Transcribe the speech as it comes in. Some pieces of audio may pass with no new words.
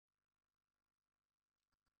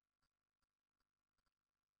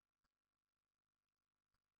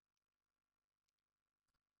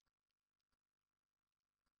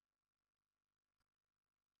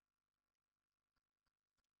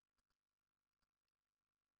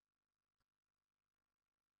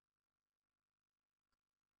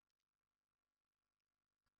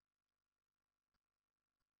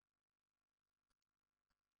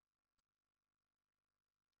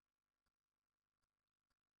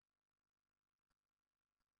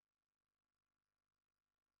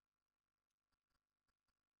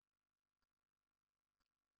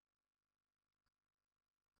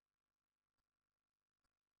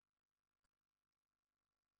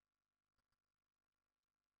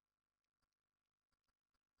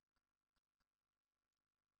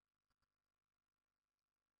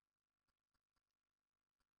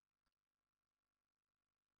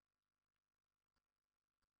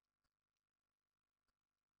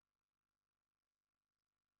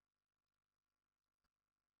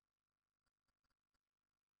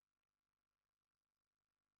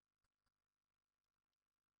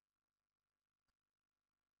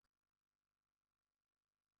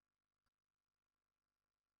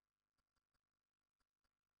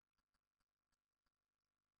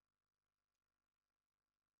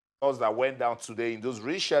that went down today in those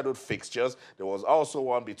rescheduled fixtures. There was also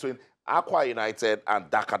one between Aqua United and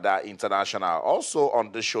Dakada International. Also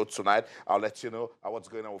on the show tonight, I'll let you know what's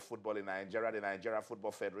going on with football in Nigeria. The Nigeria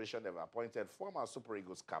Football Federation, they've appointed former Super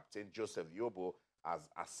Eagles captain Joseph Yobo as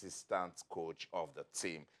assistant coach of the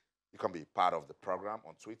team. You can be part of the program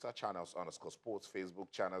on Twitter, channels_sports,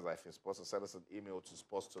 Facebook, channels Sports, and send us an email to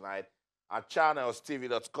sportstonight at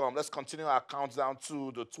channelstv.com. Let's continue our countdown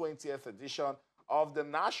to the 20th edition of the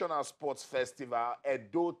National Sports Festival,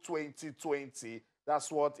 Edo 2020.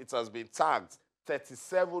 That's what it has been tagged.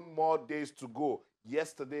 37 more days to go.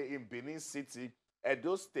 Yesterday in Benin City,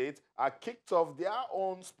 Edo State kicked off their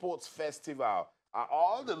own sports festival.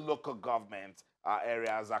 All the local government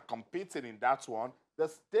areas are competing in that one. The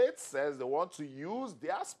state says they want to use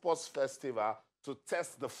their sports festival to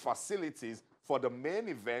test the facilities for the main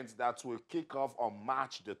event that will kick off on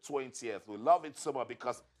March the 20th. We love it so much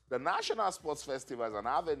because the National Sports Festival is an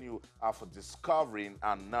avenue for discovering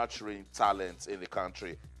and nurturing talents in the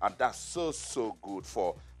country. And that's so good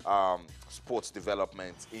for sports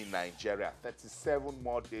development in Nigeria. 37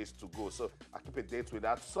 more days to go. So I keep a date with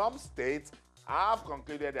that. Some states have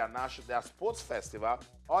concluded their sports festival.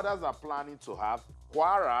 Others are planning to have.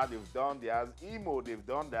 Kwara, they've done theirs. Imo, they've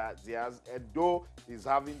done theirs. Edo is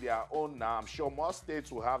having their own now. I'm sure more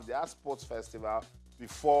states will have their sports festival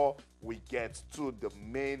before we get to the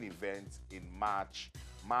main event in March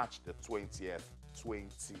the 20th,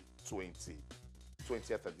 2020.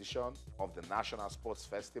 20th edition of the National Sports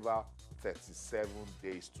Festival, 37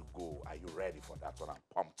 days to go. Are you ready for that one? I'm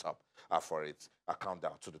pumped up for it. A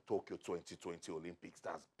countdown to the Tokyo 2020 Olympics.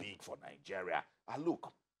 That's big for Nigeria.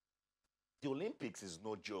 Look, the Olympics is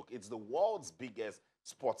no joke. It's the world's biggest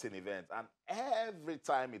sporting event. And every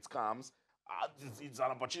time it comes, it's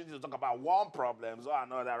an opportunity to talk about one problem or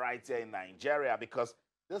another right here in Nigeria, because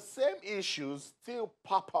the same issues still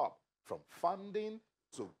pop up, from funding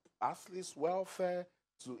to athletes' welfare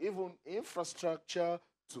to even infrastructure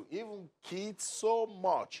to even kids. So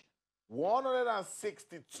much.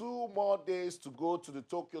 162 more days to go to the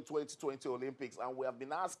Tokyo 2020 Olympics, and we have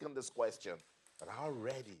been asking this question: but how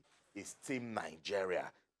ready is Team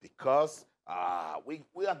Nigeria? Because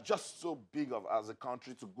we are just so big as a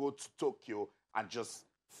country to go to Tokyo and just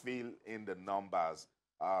fill in the numbers.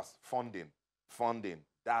 Funding,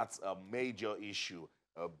 that's a major issue,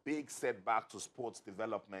 a big setback to sports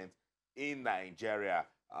development in Nigeria.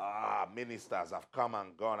 Ministers have come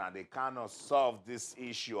and gone, and they cannot solve this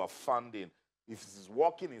issue of funding. If it's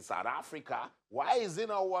working in South Africa, why is it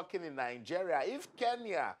not working in Nigeria? If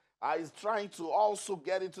Kenya is trying to also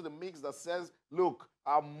get into the mix that says, look,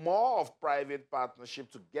 more of private partnership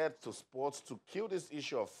to get to sports, to kill this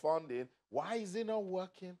issue of funding, why is it not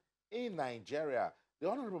working in Nigeria? The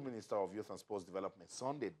Honorable Minister of Youth and Sports Development,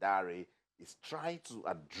 Sunday Dare, is trying to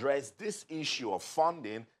address this issue of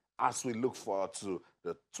funding as we look forward to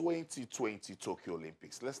the 2020 Tokyo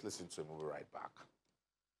Olympics. Let's listen to him. We'll be right back.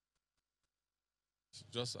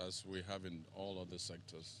 Just as we have in all other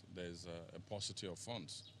sectors, there's a paucity of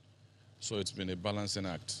funds. So it's been a balancing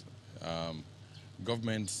act.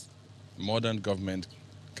 Modern government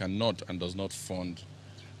cannot and does not fund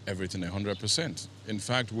everything 100%. In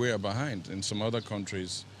fact, we are behind. In some other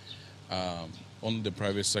countries, only the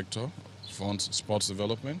private sector funds sports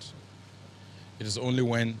development. It is only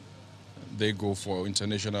when they go for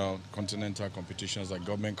international, continental competitions that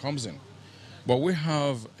government comes in. But we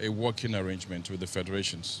have a working arrangement with the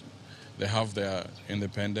federations. They have their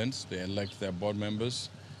independence, they elect their board members.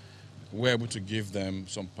 We're able to give them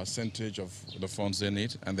some percentage of the funds they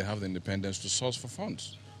need, and they have the independence to source for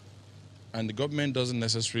funds. And the government doesn't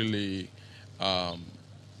necessarily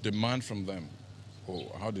demand from them,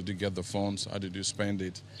 oh, how did you get the funds, how did you spend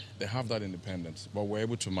it? They have that independence, but we're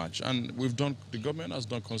able to match. And the government has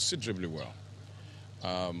done considerably well.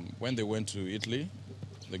 When they went to Italy,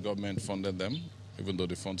 the government funded them, even though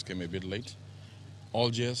the funds came a bit late.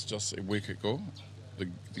 Algiers, just a week ago,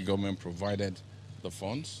 the government provided the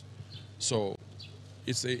funds. So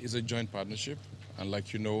it's a joint partnership, and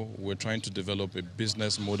like you know, we're trying to develop a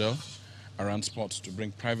business model around sports to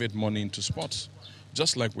bring private money into sports,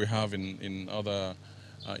 just like we have in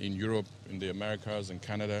Europe, in the Americas, and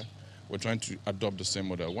Canada. We're trying to adopt the same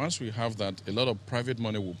model. Once we have that, a lot of private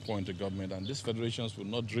money will pour into government, and these federations will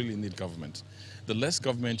not really need government. The less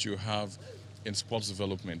government you have in sports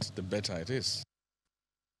development, the better it is.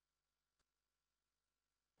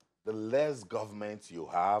 The less government you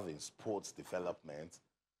have in sports development,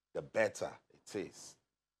 the better it is.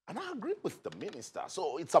 And I agree with the minister.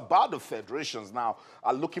 So it's about the federations now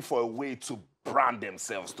are looking for a way to brand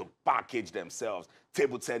themselves, to package themselves.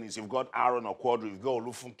 Table tennis, you've got Aaron Okwadwo, you've got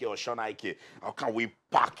Olufunke or Shonaike. How can we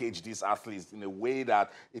package these athletes in a way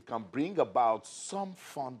that it can bring about some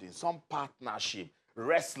funding, some partnership?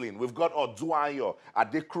 Wrestling, we've got Oduayo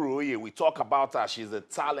Adekuroye. We talk about her. She's a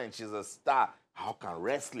talent. She's a star. How can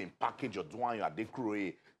wrestling package Oduayo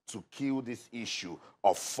Adekuroye to kill this issue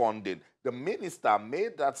of funding? The minister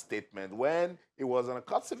made that statement when he was on a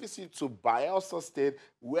courtesy visit to Bayelsa State,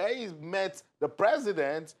 where he met the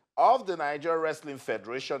president of the Nigerian Wrestling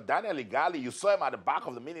Federation, Daniel Igali. You saw him at the back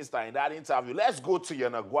of the minister in that interview. Let's go to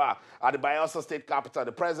Yanagwa at the Bayelsa State capital.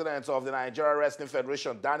 The president of the Nigerian Wrestling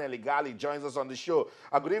Federation, Daniel Igali, joins us on the show.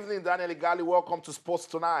 Good evening, Daniel Igali. Welcome to Sports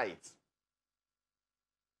Tonight.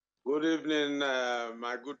 Good evening,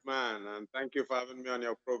 my good man, and thank you for having me on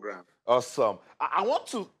your program. Awesome. I want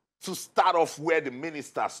to start off where the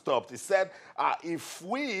minister stopped. He said, if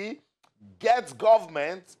we get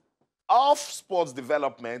government of sports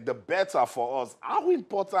development, the better for us. How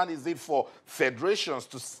important is it for federations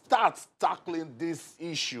to start tackling this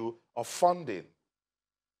issue of funding?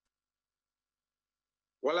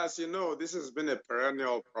 Well, as you know, this has been a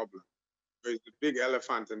perennial problem. There's a big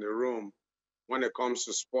elephant in the room when it comes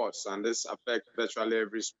to sports, and this affects virtually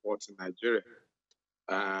every sport in Nigeria.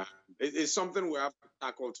 It's something we have to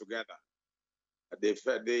tackle together.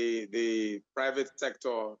 The private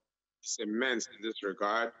sector is immense in this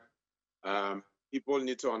regard. People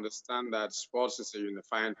need to understand that sports is a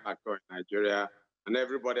unifying factor in Nigeria, and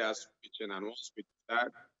everybody has to pitch in and wants to do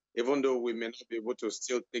that. Even though we may not be able to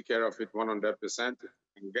still take care of it 100%, if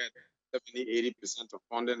we can get 70, 80% of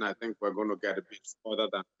funding, I think we're going to get a bit further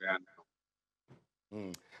than we are now.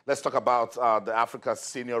 Let's talk about the Africa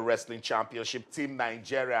Senior Wrestling Championship. Team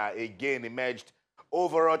Nigeria again emerged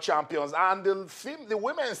overall champions, and the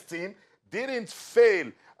women's team didn't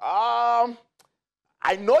fail.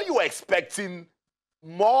 I know you were expecting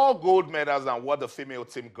more gold medals than what the female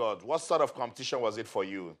team got. What sort of competition was it for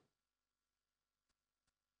you?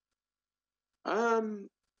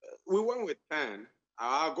 We went with 10.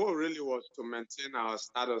 Our goal really was to maintain our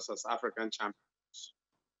status as African champions.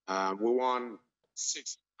 We won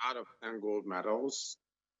 6 out of 10 gold medals.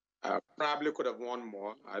 Probably could have won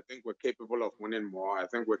more. I think we're capable of winning more. I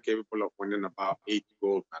think we're capable of winning about 8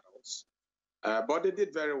 gold medals. But they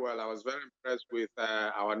did very well. I was very impressed with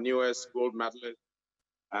our newest gold medalist.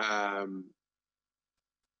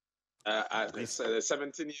 It's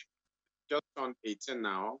 17 years, just turned 18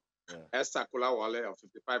 now. Yeah. Esther Kulawale of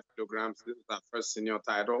 55 kilograms. This is her first senior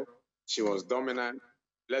title. She was dominant.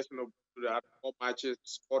 Let's know that 4 matches,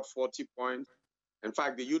 scored 40 points. In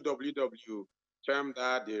fact, the UWW termed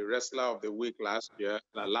her the wrestler of the week last week.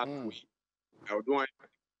 Oduayo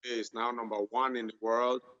is now #1 in the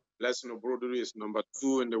world. Blessing Obroduru is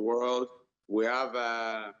 #2 in the world. We have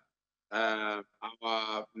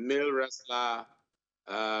our male wrestler,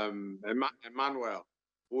 Emmanuel,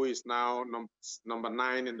 who is now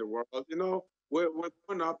 #9 in the world. You know, we're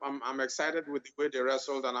going up. I'm excited with the way they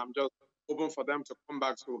wrestled, and I'm just hoping for them to come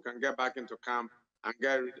back so we can get back into camp and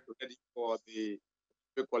get ready for the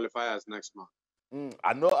qualifiers next month.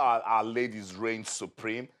 I know our ladies reign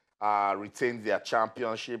supreme, retained their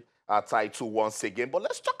championship title once again. But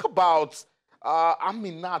let's talk about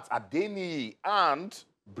Aminat Adeni and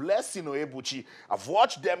Blessing Oyebuchi. I've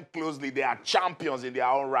watched them closely. They are champions in their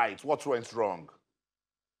own right. What went wrong?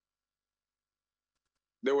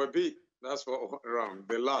 They were beat. That's what went wrong.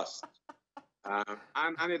 They lost.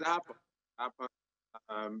 And it happened.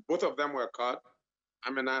 Both of them were caught.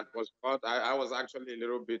 Aminat was caught. I was actually a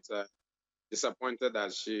little bit disappointed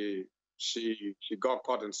that she got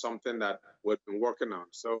caught in something that we've been working on.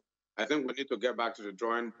 So I think we need to get back to the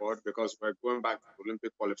drawing board because we're going back to the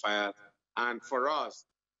Olympic qualifiers. And for us,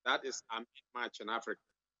 that is a match in Africa.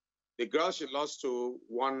 The girl she lost to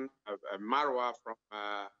won Marwa from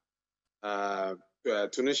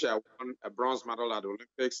Tunisia, won a bronze medal at the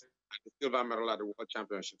Olympics and a silver medal at the World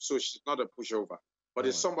Championship. So she's not a pushover, but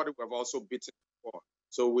it's somebody we've also beaten before.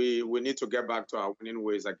 So we need to get back to our winning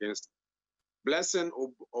ways against her. Blessing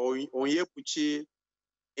Oyebuchi,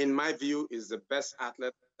 in my view, is the best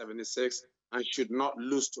athlete at 76 and should not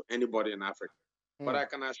lose to anybody in Africa. But I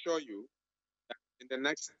can assure you that in the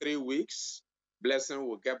next 3 weeks, Blessing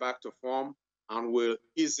will get back to form and will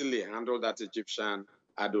easily handle that Egyptian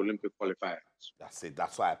at the Olympic qualifiers. That's it.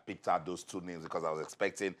 That's why I picked out those 2 names, because I was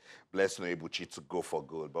expecting Blessing Oyebuchi to go for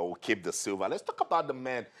gold, but we'll keep the silver. Let's talk about the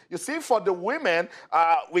men. You see, for the women,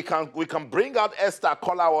 we can bring out Esther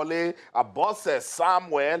Kolawole, Bose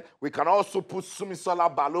Samuel. We can also put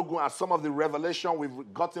Sumisola Balogun as some of the revelation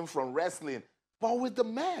we've gotten from wrestling. But with the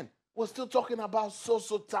men, we're still talking about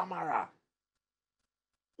Soso Tamara.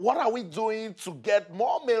 what are we doing to get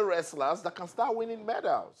more male wrestlers that can start winning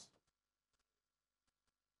medals?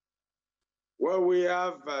 Well, we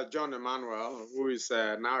have John Emmanuel, who is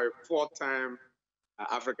now a four-time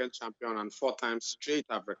African champion and four-time straight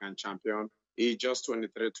African champion. He's just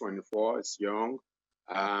 23, 24. It's young.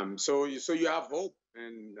 So you have hope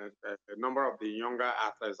in a number of the younger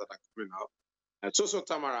athletes that are coming up. Soso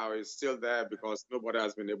Tamara is still there because nobody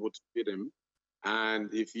has been able to beat him. And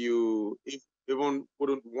if even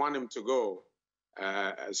wouldn't want him to go,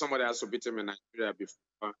 somebody has to beat him in Nigeria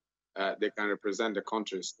before they can represent the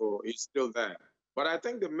country. So he's still there. But I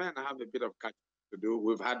think the men have a bit of catching to do.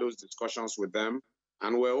 We've had those discussions with them,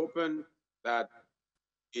 and we're hoping that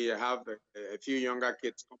we have a few younger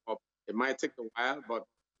kids come up. It might take a while, but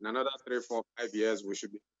in another 3, 4, 5 years, we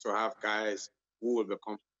should be able to have guys who will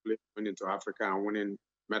become winning to Africa and winning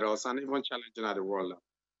medals and even challenging at the world level.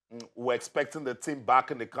 We're expecting the team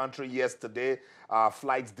back in the country yesterday.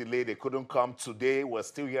 Flights delayed. They couldn't come today. We're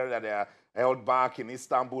still hearing that they're held back in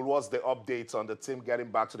Istanbul. What's the update on the team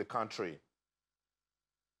getting back to the country?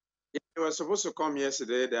 Yeah, they were supposed to come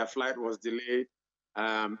yesterday. Their flight was delayed.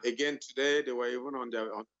 Again, today, they were even on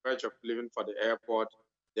the verge of leaving for the airport.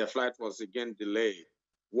 Their flight was again delayed.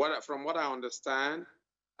 From what I understand,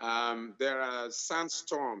 there are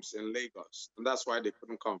sandstorms in Lagos, and that's why they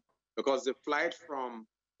couldn't come, because the flight from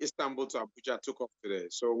Istanbul to Abuja took off today.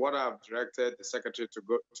 So what I've directed the secretary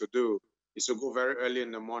to do is to go very early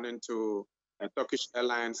in the morning to Turkish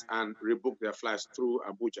Airlines and rebook their flights through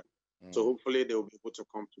Abuja. So hopefully they will be able to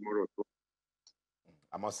come tomorrow too.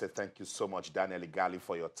 I must say thank you so much, Daniel Igali,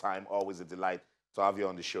 for your time. Always a delight to have you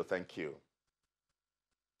on the show. Thank you.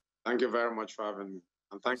 Thank you very much for having me.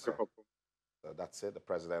 And thank you for... That's it. The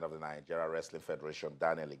president of the Nigeria Wrestling Federation,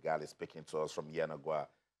 Daniel Igali, speaking to us from Yenagoa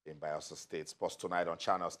in Bayelsa State. Sports Tonight on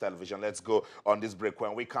Channels Television. Let's go on this break.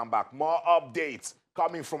 When we come back, more updates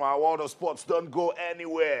coming from our world of sports. Don't go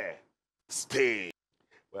anywhere. Stay.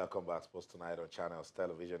 Welcome back, Sports Tonight on Channels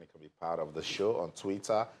Television. You can be part of the show on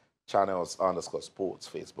Twitter, Channels_Sports,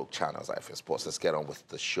 Facebook, Channels IFS Sports. Let's get on with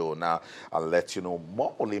the show now. I'll let you know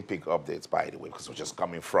more Olympic updates, by the way, because we're just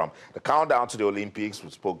coming from the countdown to the Olympics.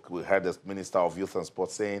 We heard the Minister of Youth and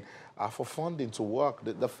Sports saying, for funding to work,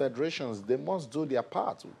 the federations, they must do their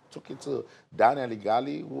part. We took it to Daniel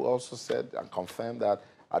Igali, who also said and confirmed that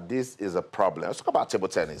this is a problem. Let's talk about table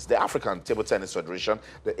tennis. The African Table Tennis Federation,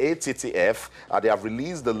 the ITTF, they have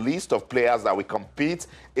released the list of players that will compete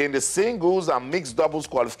in the singles and mixed doubles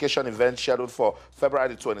qualification event scheduled for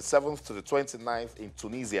February the 27th to the 29th in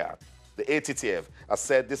Tunisia. The ITTF has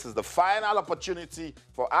said this is the final opportunity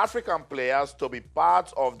for African players to be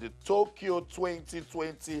part of the Tokyo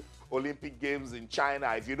 2020 Olympic Games in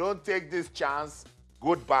China. If you don't take this chance,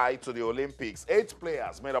 goodbye to the Olympics. 8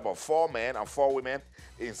 players made up of 4 men and 4 women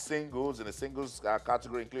in the singles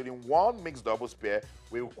category, including 1 mixed doubles pair,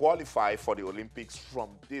 will qualify for the Olympics from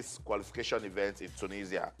this qualification event in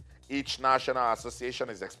Tunisia. Each national association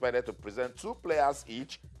is expected to present 2 players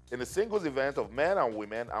each in the singles event of men and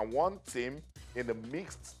women and 1 team in the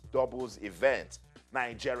mixed doubles event.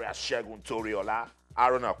 Nigeria's Segun Toriola,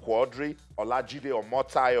 Aaron Aquadri, Olajide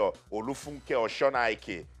Omotayo, Olufunke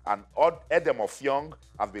Oshonaike, and Edem Ofyong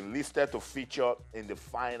have been listed to feature in the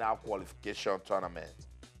final qualification tournament.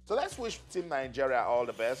 So let's wish Team Nigeria all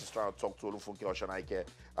the best. I was trying to talk to Olufunke Oshonaike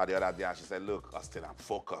the other day, and she said, look, Austin, I'm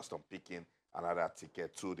focused on picking another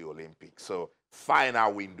ticket to the Olympics. So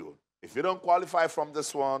final window. If you don't qualify from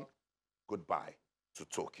this one, goodbye to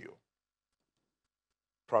Tokyo.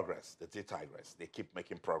 Progress, the Tigers, they keep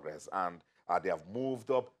making progress, and they have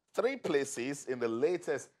moved up 3 places in the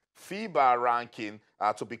latest FIBA ranking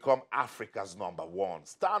to become Africa's #1.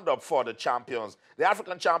 Stand up for the champions. The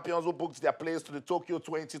African champions who booked their place to the Tokyo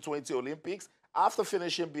 2020 Olympics after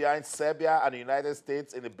finishing behind Serbia and the United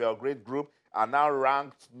States in the Belgrade group are now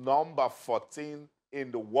ranked number 14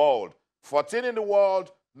 in the world. 14 in the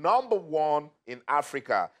world, #1 in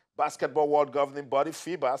Africa. Basketball World Governing Body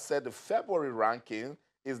FIBA said the February ranking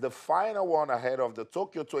is the final one ahead of the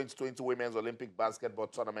Tokyo 2020 Women's Olympic Basketball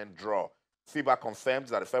Tournament draw. FIBA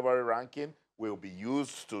confirms that the February ranking will be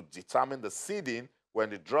used to determine the seeding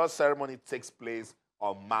when the draw ceremony takes place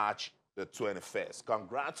on March the 21st.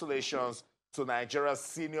 Congratulations to Nigeria's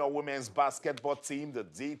senior women's basketball team, the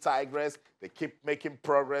D Tigers. They keep making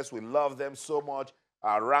progress. We love them so much.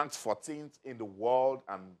 Ranked 14th in the world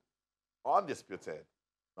and undisputed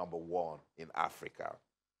 #1 in Africa.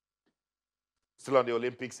 Still on the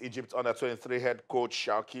Olympics, Egypt under-23 head coach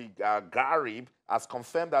Shawki Garib has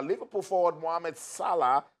confirmed that Liverpool forward Mohamed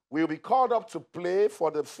Salah will be called up to play for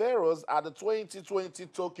the Pharaohs at the 2020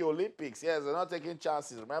 Tokyo Olympics. Yes, they're not taking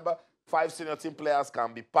chances. Remember, 5 senior team players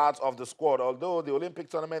can be part of the squad, although the Olympic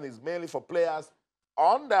tournament is mainly for players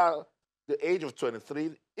under the age of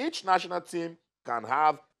 23. Each national team can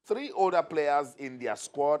have 3 older players in their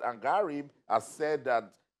squad, and Garib has said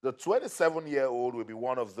that the 27-year-old will be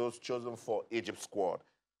one of those chosen for Egypt's squad.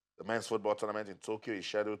 The men's football tournament in Tokyo is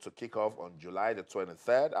scheduled to kick off on July the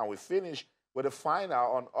 23rd, and we finish with the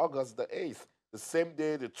final on August the 8th, the same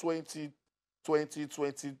day the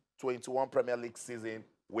 2020-2021 Premier League season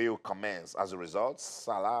will commence. As a result,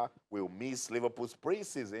 Salah will miss Liverpool's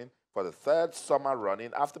pre-season for the 3rd summer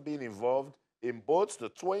running after being involved in both the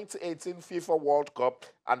 2018 FIFA World Cup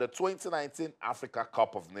and the 2019 Africa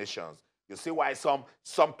Cup of Nations. You see why some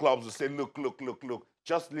clubs will say, look,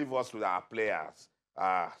 just leave us with our players.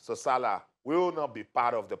 So Salah will not be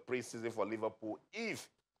part of the preseason for Liverpool if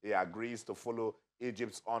he agrees to follow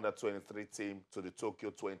Egypt's under-23 team to the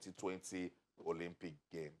Tokyo 2020 Olympic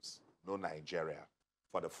Games. No Nigeria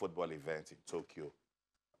for the football event in Tokyo.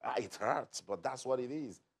 It hurts, but that's what it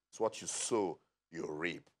is. It's what you sow, you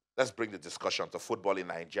reap. Let's bring the discussion to football in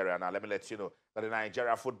Nigeria. Now, let me let you know that the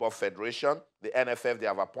Nigeria Football Federation, the NFF, they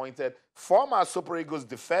have appointed former Super Eagles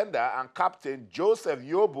defender and captain Joseph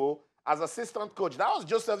Yobo as assistant coach. That was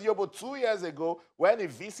Joseph Yobo 2 years ago when he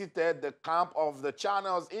visited the camp of the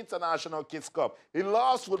Channels International Kids Cup. He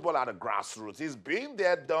loves football at the grassroots. He's been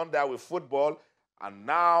there, done that with football, and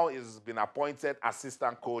now he's been appointed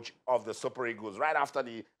assistant coach of the Super Eagles. Right after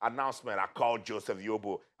the announcement, I called Joseph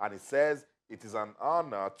Yobo, and he says it is an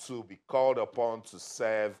honor to be called upon to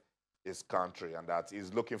serve his country, and that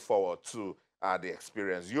he's looking forward to the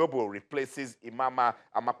experience. Yobo replaces Imama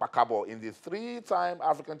Amakpakabo in the 3-time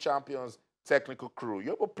African champions technical crew.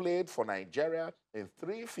 Yobo played for Nigeria in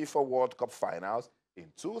 3 FIFA World Cup finals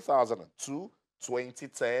in 2002,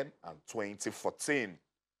 2010, and 2014.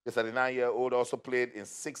 The 39-year-old also played in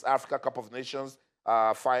 6 Africa Cup of Nations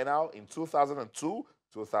final in 2002,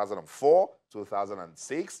 2004,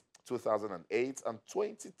 2006, 2008, and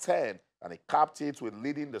 2010, and he capped it with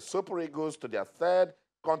leading the Super Eagles to their 3rd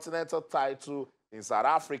continental title in South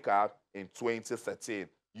Africa in 2013.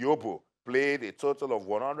 Yobo played a total of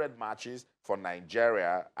 100 matches for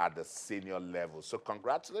Nigeria at the senior level. So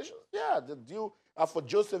congratulations, the due for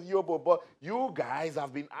Joseph Yobo. But you guys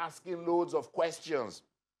have been asking loads of questions.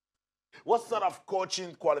 What sort of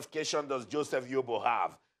coaching qualification does Joseph Yobo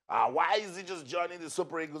have? Why is he just joining the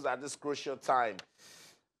Super Eagles at this crucial time?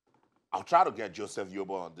 I'll try to get Joseph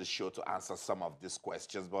Yobo on this show to answer some of these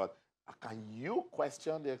questions, but can you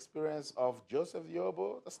question the experience of Joseph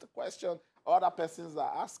Yobo? That's the question other persons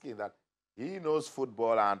are asking, that he knows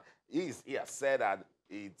football, and he has said that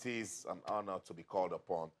it is an honor to be called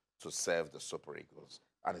upon to serve the Super Eagles,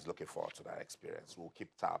 and he's looking forward to that experience. We'll keep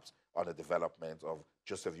tabs on the development of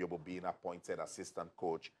Joseph Yobo being appointed assistant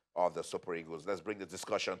coach of the Super Eagles. Let's bring the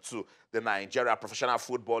discussion to the Nigeria Professional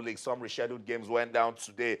Football League. Some rescheduled games went down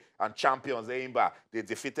today, and champions Eimba, they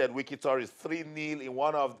defeated Wiki Tourists 3-0 in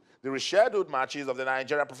one of the rescheduled matches of the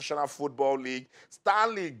Nigeria Professional Football League.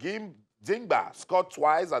 Stanley Dingba scored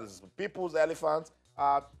twice as People's Elephants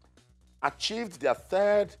achieved their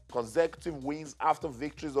 3rd consecutive wins after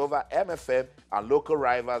victories over MFM and local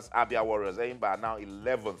rivals Abia Warriors. Eimba are now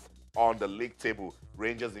 11th on the league table.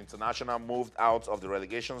 Rangers International moved out of the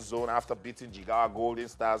relegation zone after beating Jigawa Golden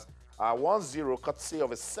Stars 1-0, courtesy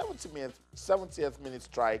of a 70th minute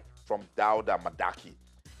strike from Dauda Madaki.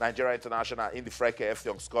 Nigeria International in the Freke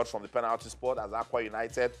Effiong scored from the penalty spot as Aqua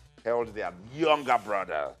United held their younger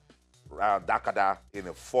brother, Dakada, in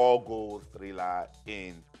a 4-goal thriller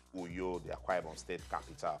in Uyo, the Akwa Ibom State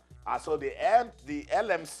capital. So the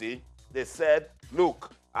LMC, they said,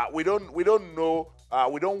 look, we don't know,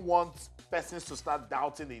 we don't want persons to start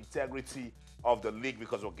doubting the integrity of the league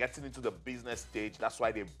because we're getting into the business stage. That's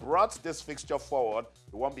why they brought this fixture forward,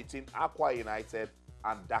 the one between Aqua United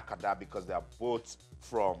and Dakada, because they are both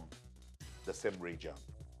from the same region.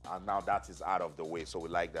 And now that is out of the way, so we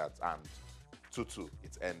like that. And 2-2,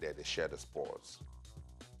 it's ended. They share the spoils.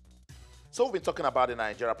 So we've been talking about the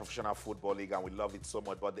Nigeria Professional Football League, and we love it so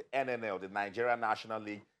much. But the NNL, the Nigeria National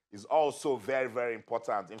League, is also very, very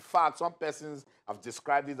important. In fact, some persons have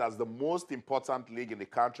described it as the most important league in the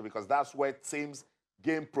country because that's where teams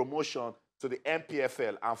gain promotion to the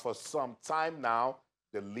NPFL. And for some time now,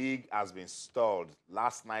 the league has been stalled.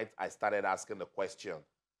 Last night, I started asking the question,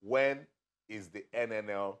 when is the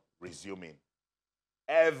NNL resuming?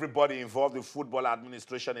 Everybody involved in football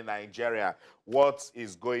administration in Nigeria, what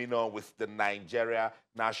is going on with the Nigeria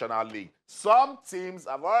National League? Some teams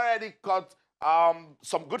have already got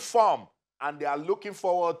some good form, and they are looking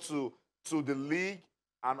forward to the league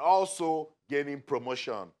and also gaining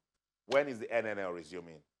promotion. When is the NNL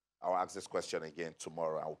resuming? I'll ask this question again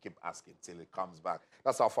tomorrow. I'll keep asking till it comes back.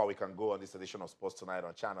 That's how far we can go on this edition of Sports Tonight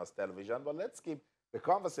on Channels Television. But let's keep the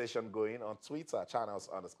conversation going on Twitter,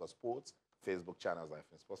 Channels_Sports, Facebook, Channels Life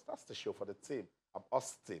in Sports. That's the show for the team. I'm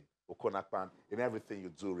Austin Okonakpan. In everything you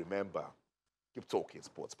do, remember, keep talking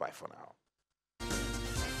sports. Bye for now.